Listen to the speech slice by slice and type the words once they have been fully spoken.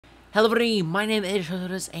Hello everybody, my name is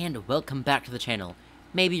Wackadoodle and welcome back to the channel.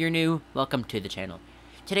 Maybe you're new, welcome to the channel.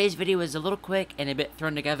 Today's video is a little quick and a bit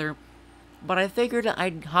thrown together, but I figured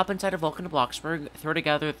I'd hop inside of Welcome to Bloxburg, throw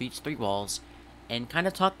together these three walls, and kind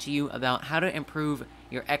of talk to you about how to improve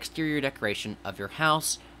your exterior decoration of your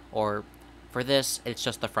house, or for this, it's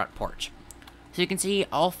just the front porch. So you can see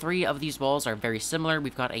all three of these walls are very similar.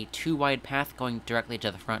 We've got a 2-wide path going directly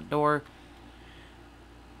to the front door.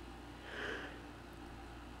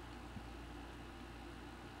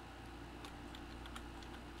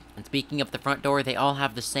 And speaking of the front door, they all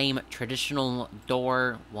have the same traditional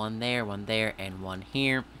door. One there, and one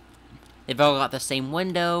here. They've all got the same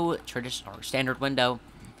window, traditional or standard window.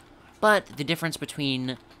 But the difference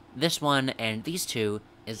between this one and these two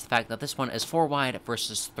is the fact that this one is 4 wide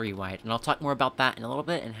versus 3 wide. And I'll talk more about that in a little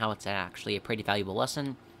bit and how it's actually a pretty valuable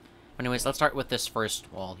lesson. But anyways, let's start with this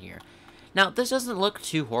first wall here. Now, this doesn't look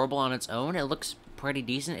too horrible on its own. It looks pretty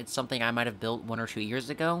decent. It's something I might have built 1 or 2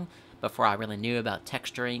 years ago, before I really knew about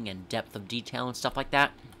texturing and depth of detail and stuff like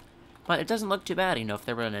that. But it doesn't look too bad, you know, if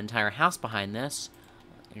there were an entire house behind this,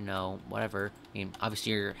 you know, whatever. I mean,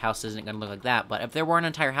 obviously your house isn't going to look like that, but if there were an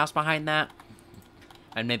entire house behind that,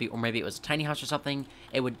 and maybe it was a tiny house or something,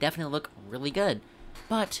 it would definitely look really good.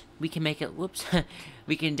 But we can make it, whoops,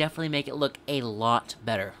 we can definitely make it look a lot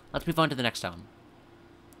better. Let's move on to the next one.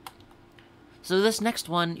 So this next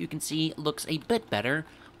one, you can see, looks a bit better.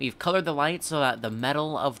 We've colored the light so that the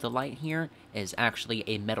metal of the light here is actually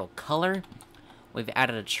a metal color. We've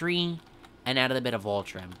added a tree and added a bit of wall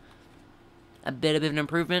trim. A bit of an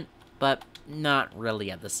improvement, but not really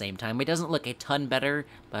at the same time. It doesn't look a ton better,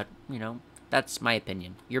 but, you know, that's my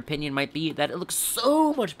opinion. Your opinion might be that it looks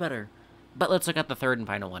so much better. But let's look at the third and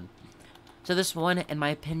final one. So this one, in my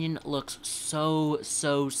opinion, looks so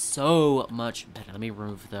much better. Let me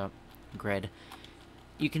remove the grid.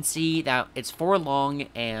 You can see that it's 4 long,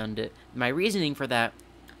 and my reasoning for that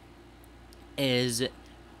is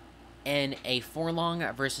in a 4 long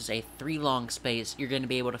versus a 3 long space, you're going to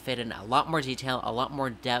be able to fit in a lot more detail, a lot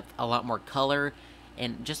more depth, a lot more color,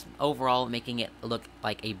 and just overall making it look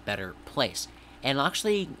like a better place. And I'll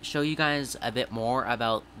actually show you guys a bit more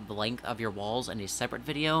about the length of your walls in a separate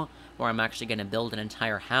video, where I'm actually going to build an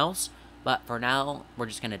entire house, but for now, we're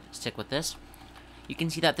just going to stick with this. You can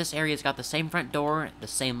see that this area's got the same front door, the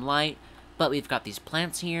same light, but we've got these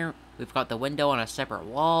plants here, we've got the window on a separate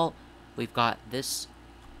wall, we've got this.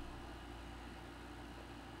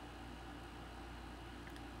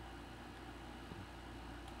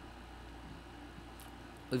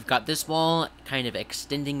 We've got this wall kind of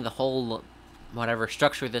extending the whole, whatever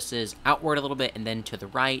structure this is, outward a little bit and then to the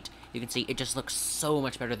right. You can see it just looks so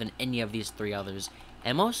much better than any of these 3 others,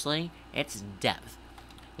 and mostly, it's depth.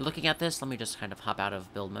 Looking at this, let me just kind of hop out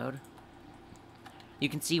of build mode. You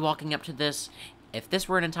can see walking up to this, if this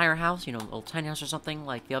were an entire house, you know, a little tiny house or something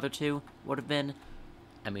like the other 2 would have been,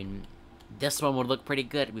 I mean, this one would look pretty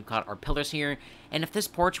good. We've got our pillars here, and if this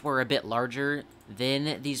porch were a bit larger,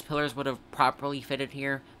 then these pillars would have properly fitted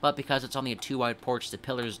here, but because it's only a 2-wide porch, the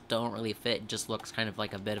pillars don't really fit. It just looks kind of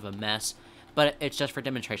like a bit of a mess, but it's just for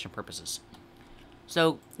demonstration purposes.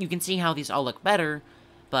 So, you can see how these all look better,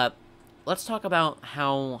 but let's talk about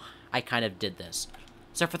how I kind of did this.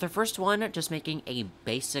 So for the first one, just making a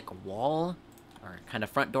basic wall, or kind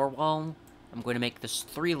of front door wall, I'm going to make this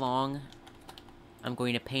 3 long. I'm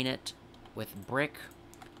going to paint it with brick.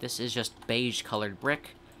 This is just beige colored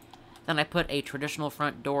brick. Then I put a traditional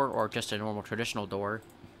front door, or just a normal traditional door,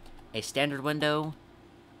 a standard window,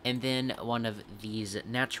 and then one of these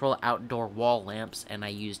natural outdoor wall lamps, and I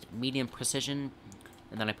used medium precision,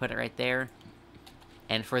 and then I put it right there.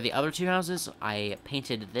 And for the other 2 houses, I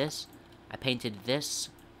painted this, I painted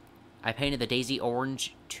the daisy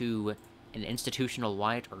orange to an institutional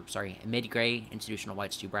white, or sorry, a mid-gray. Institutional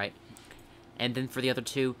white's too bright. And then for the other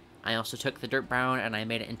 2, I also took the dirt brown and I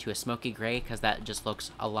made it into a smoky gray, because that just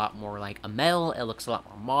looks a lot more like a metal, it looks a lot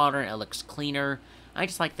more modern, it looks cleaner. I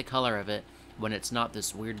just like the color of it when it's not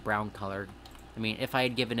this weird brown color. I mean, if I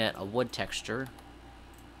had given it a wood texture,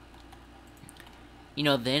 you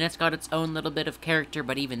know, then it's got its own little bit of character,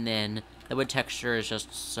 but even then, the wood texture is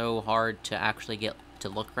just so hard to actually get to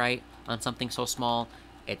look right on something so small,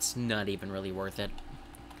 it's not even really worth it.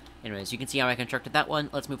 Anyways, you can see how I constructed that one.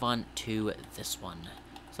 Let's move on to this one.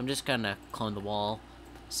 So I'm just gonna clone the wall.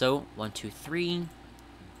 So, 1, 2, 3.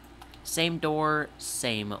 Same door,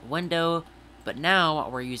 same window, but now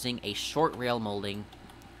we're using a short rail molding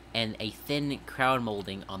and a thin crown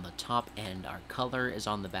molding on the top, and our color is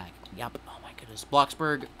on the back. Yep, oh my goodness.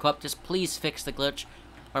 Bloxburg, just please fix the glitch.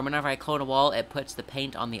 Or whenever I clone a wall, it puts the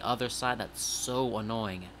paint on the other side. That's so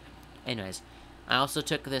annoying. Anyways, I also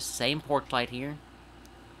took this same porch light here,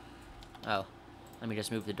 Oh, let me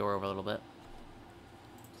just move the door over a little bit.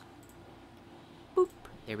 Boop.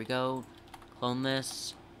 There we go. Clone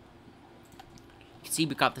this. You can see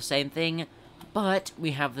we got the same thing, but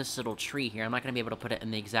we have this little tree here. I'm not going to be able to put it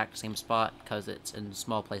in the exact same spot because it's in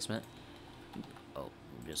small placement. Oh,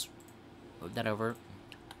 just move that over.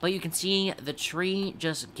 But you can see the tree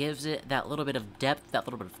just gives it that little bit of depth, that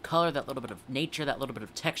little bit of color, that little bit of nature, that little bit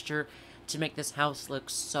of texture to make this house look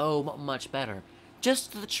so much better.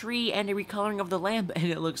 Just the tree and a recoloring of the lamp, and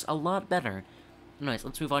it looks a lot better. Nice,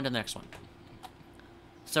 let's move on to the next one.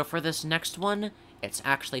 So for this next one, it's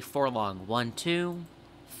actually 4 long. 1, 2,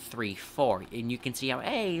 3, 4. And you can see how,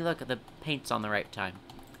 hey, look, the paint's on the right time.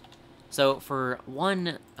 So for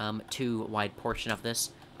one 2 wide portion of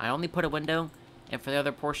this, I only put a window. And for the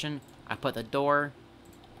other portion, I put the door,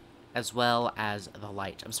 as well as the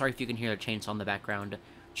light. I'm sorry if you can hear the chainsaw in the background.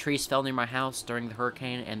 Trees fell near my house during the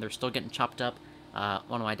hurricane, and they're still getting chopped up.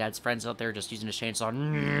 One of my dad's friends out there just using a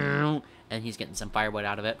chainsaw, and he's getting some firewood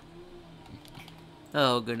out of it.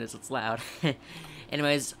 Oh, goodness, it's loud.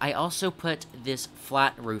 Anyways, I also put this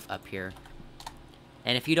flat roof up here.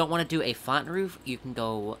 And if you don't want to do a flat roof, you can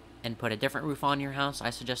go and put a different roof on your house. I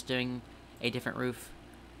suggest doing a different roof.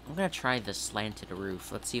 I'm going to try this slanted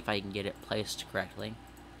roof. Let's see if I can get it placed correctly.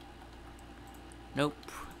 Nope.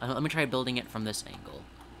 Let me try building it from this angle.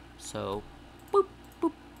 So, boop,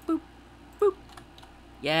 boop, boop, boop.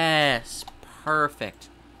 Yes, perfect.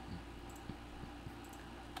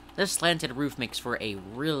 This slanted roof makes for a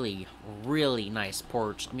really nice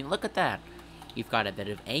porch. I mean, look at that. You've got a bit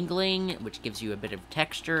of angling, which gives you a bit of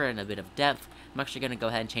texture and a bit of depth. I'm actually going to go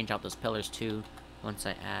ahead and change out those pillars too. Once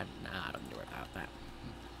I add... Nah, I don't need to worry about that.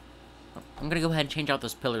 I'm going to go ahead and change out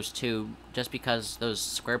those pillars too, just because those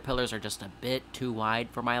square pillars are just a bit too wide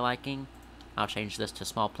for my liking. I'll change this to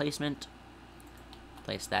small placement.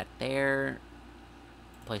 Place that there.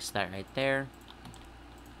 Place that right there.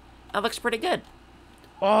 That looks pretty good.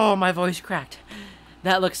 Oh, my voice cracked.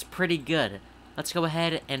 That looks pretty good. Let's go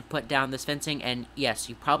ahead and put down this fencing, and yes,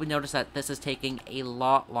 you probably noticed that this is taking a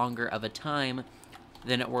lot longer of a time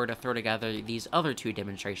than it were to throw together these other 2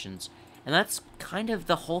 demonstrations. And that's kind of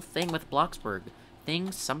the whole thing with Bloxburg.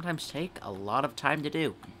 Things sometimes take a lot of time to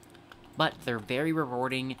do, but they're very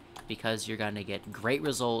rewarding because you're going to get great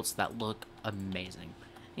results that look amazing.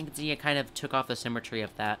 You can see I kind of took off the symmetry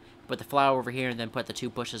of that, put the flower over here, and then put the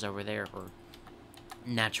 2 bushes over there, or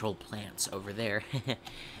natural plants over there.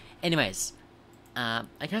 Anyways, I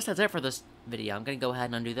guess that's it for this video. I'm going to go ahead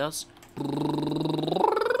and undo those.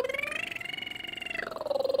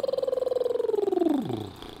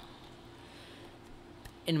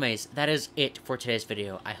 Anyways, that is it for today's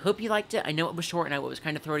video. I hope you liked it. I know it was short and I was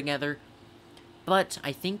kind of thrown together, but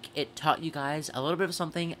I think it taught you guys a little bit of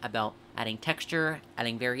something about adding texture,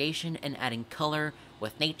 adding variation, and adding color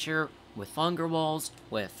with nature, with longer walls,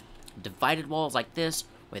 with divided walls like this,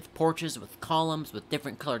 with porches, with columns, with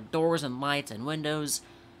different colored doors and lights and windows,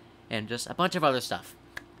 and just a bunch of other stuff.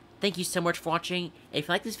 Thank you so much for watching. If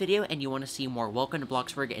you like this video and you want to see more Welcome to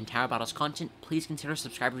Bloxburg and Tower Battles content, please consider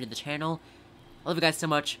subscribing to the channel. I love you guys so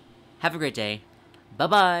much. Have a great day.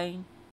 Bye-bye.